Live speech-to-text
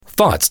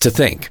Thoughts to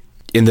Think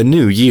in the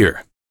New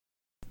Year.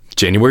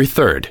 January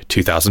 3rd,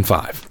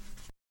 2005.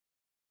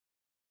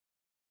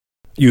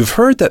 You've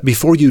heard that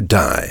before you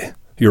die,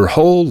 your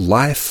whole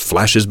life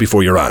flashes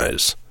before your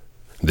eyes.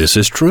 This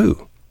is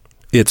true.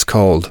 It's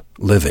called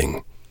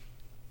living.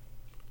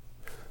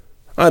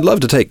 I'd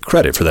love to take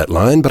credit for that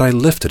line, but I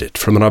lifted it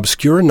from an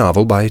obscure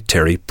novel by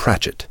Terry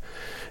Pratchett.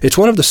 It's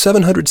one of the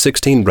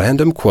 716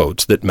 random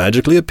quotes that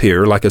magically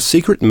appear like a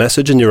secret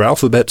message in your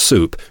alphabet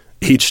soup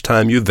each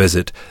time you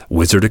visit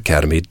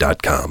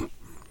wizardacademy.com.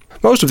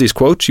 Most of these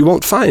quotes you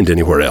won't find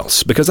anywhere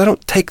else because I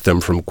don't take them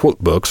from quote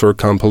books or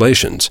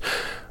compilations,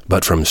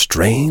 but from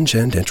strange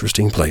and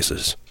interesting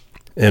places,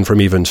 and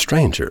from even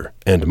stranger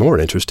and more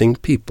interesting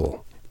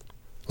people,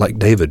 like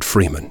David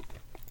Freeman.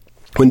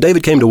 When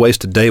David came to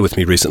waste a day with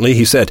me recently,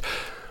 he said,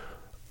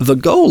 "The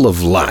goal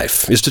of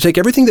life is to take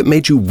everything that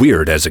made you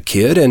weird as a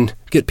kid and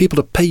get people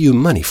to pay you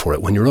money for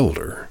it when you're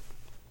older."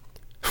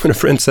 When a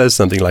friend says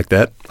something like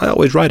that, I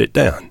always write it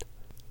down.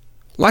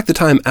 Like the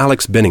time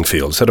Alex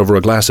Benningfield said over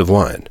a glass of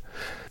wine,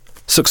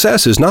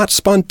 "Success is not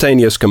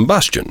spontaneous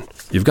combustion.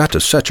 You've got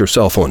to set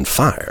yourself on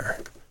fire."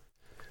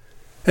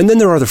 And then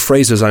there are the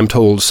phrases I'm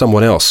told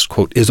someone else,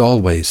 quote, is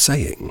always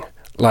saying,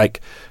 like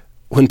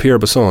when Pierre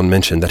Besson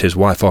mentioned that his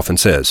wife often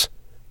says,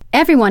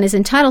 "Everyone is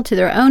entitled to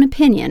their own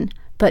opinion,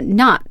 but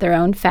not their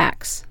own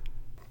facts."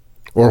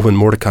 Or when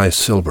Mordecai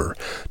Silber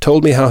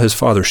told me how his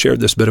father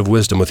shared this bit of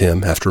wisdom with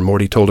him after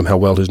Morty told him how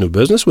well his new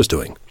business was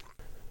doing.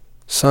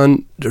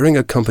 "Son, during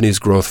a company's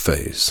growth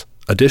phase,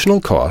 additional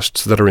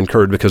costs that are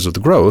incurred because of the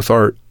growth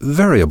are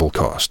variable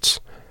costs.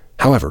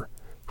 However,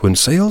 when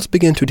sales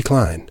begin to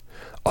decline,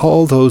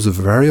 all those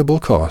variable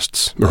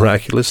costs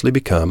miraculously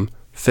become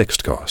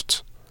fixed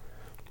costs."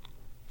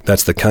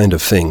 That's the kind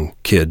of thing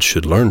kids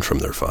should learn from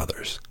their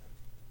fathers.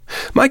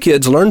 My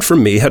kids learned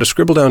from me how to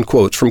scribble down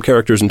quotes from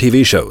characters in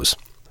TV shows.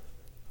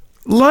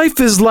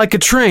 "Life is like a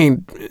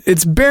train.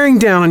 It's bearing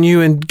down on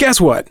you, and guess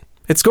what?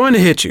 It's going to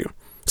hit you.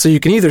 So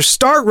you can either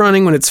start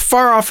running when it's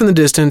far off in the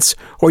distance,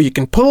 or you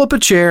can pull up a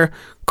chair,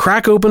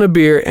 crack open a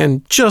beer,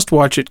 and just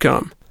watch it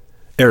come."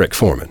 Eric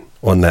Foreman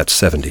on That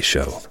 70s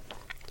Show.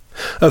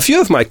 A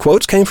few of my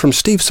quotes came from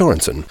Steve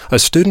Sorensen, a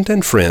student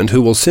and friend who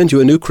will send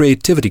you a new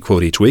creativity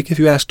quote each week if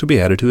you ask to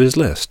be added to his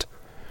list.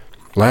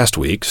 Last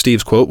week,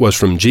 Steve's quote was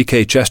from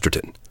G.K.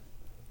 Chesterton.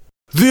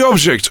 "The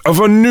object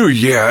of a new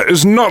year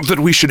is not that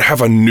we should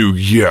have a new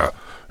year.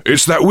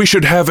 It's that we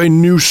should have a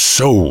new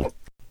soul."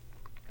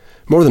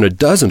 More than a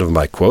dozen of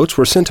my quotes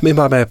were sent to me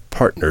by my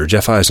partner,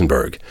 Jeff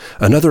Eisenberg,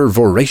 another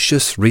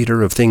voracious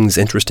reader of things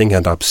interesting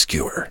and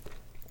obscure.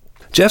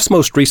 Jeff's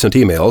most recent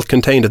email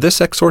contained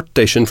this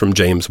exhortation from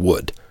James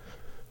Wood.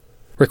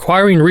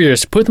 "Requiring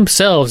readers to put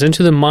themselves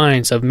into the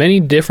minds of many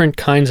different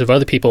kinds of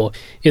other people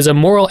is a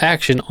moral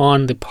action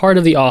on the part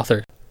of the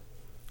author."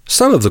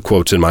 Some of the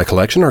quotes in my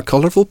collection are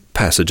colorful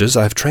passages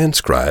I've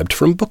transcribed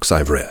from books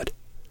I've read.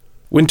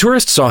 When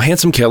tourists saw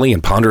Handsome Kelly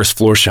and Ponderous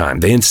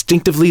Florsheim, they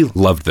instinctively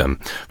loved them,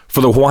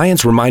 for the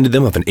Hawaiians reminded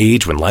them of an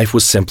age when life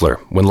was simpler,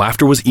 when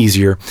laughter was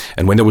easier,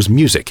 and when there was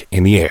music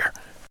in the air.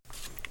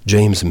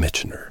 James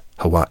Michener,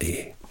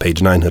 Hawaii,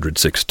 page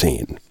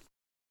 916.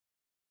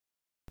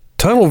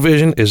 Tunnel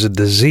vision is a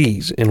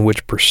disease in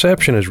which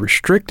perception is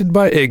restricted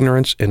by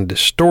ignorance and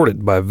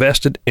distorted by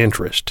vested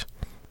interest.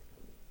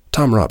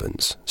 Tom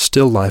Robbins,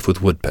 Still Life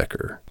with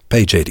Woodpecker,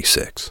 page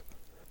 86.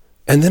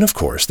 And then, of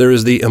course, there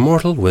is the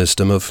immortal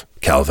wisdom of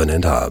Calvin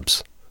and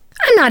Hobbes.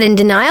 "I'm not in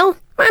denial.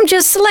 I'm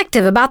just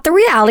selective about the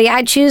reality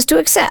I choose to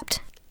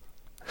accept."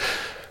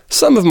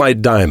 Some of my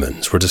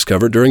diamonds were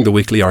discovered during the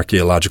weekly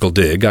archaeological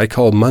dig I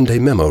call Monday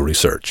Memo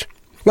research,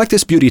 like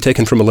this beauty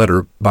taken from a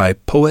letter by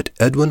poet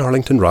Edwin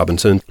Arlington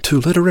Robinson to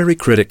literary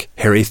critic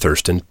Harry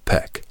Thurston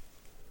Peck.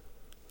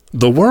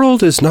 "The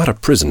world is not a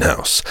prison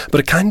house,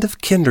 but a kind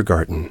of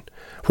kindergarten,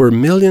 where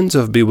millions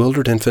of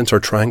bewildered infants are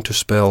trying to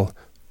spell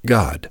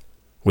God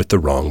with the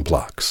wrong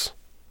blocks."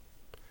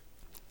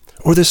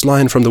 Or this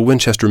line from the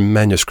Winchester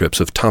manuscripts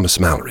of Thomas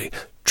Mallory,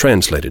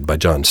 translated by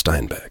John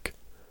Steinbeck.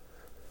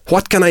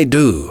 "What can I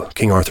do?"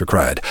 King Arthur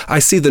cried. "I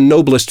see the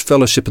noblest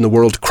fellowship in the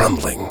world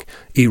crumbling,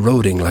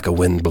 eroding like a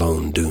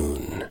wind-blown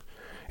dune.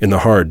 In the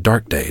hard,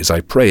 dark days I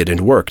prayed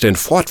and worked and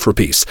fought for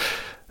peace.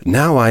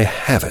 Now I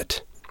have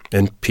it,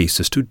 and peace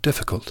is too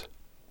difficult.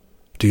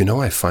 Do you know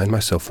I find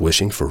myself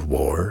wishing for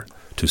war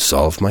to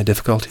solve my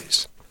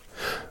difficulties?"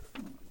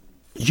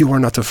 "You are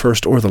not the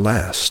first or the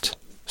last,"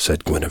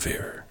 said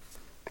Guinevere.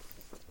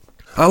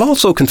 I'll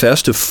also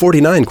confess to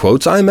 49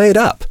 quotes I made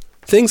up,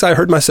 things I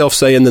heard myself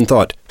say and then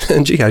thought,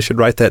 gee, I should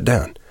write that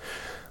down.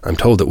 I'm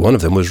told that one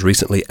of them was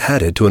recently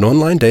added to an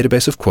online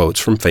database of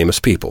quotes from famous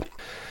people.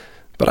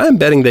 But I'm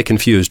betting they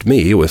confused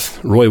me with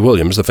Roy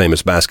Williams, the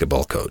famous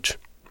basketball coach.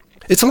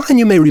 It's a line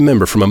you may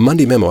remember from a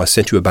Monday memo I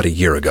sent you about a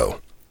year ago.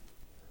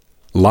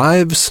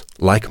 "Lives,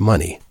 like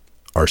money,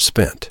 are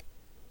spent.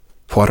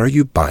 What are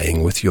you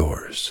buying with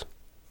yours?"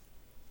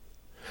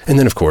 And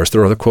then, of course,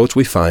 there are the quotes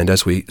we find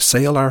as we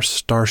sail our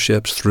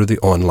starships through the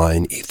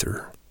online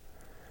ether.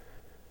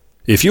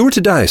 If you were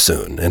to die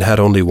soon and had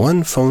only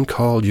one phone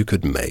call you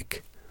could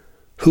make,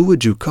 who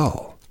would you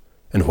call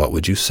And what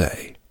would you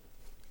say?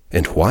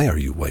 And why are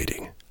you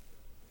waiting?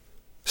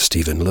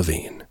 Stephen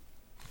Levine.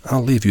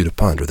 I'll leave you to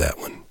ponder that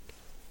one.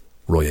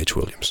 Roy H.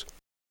 Williams.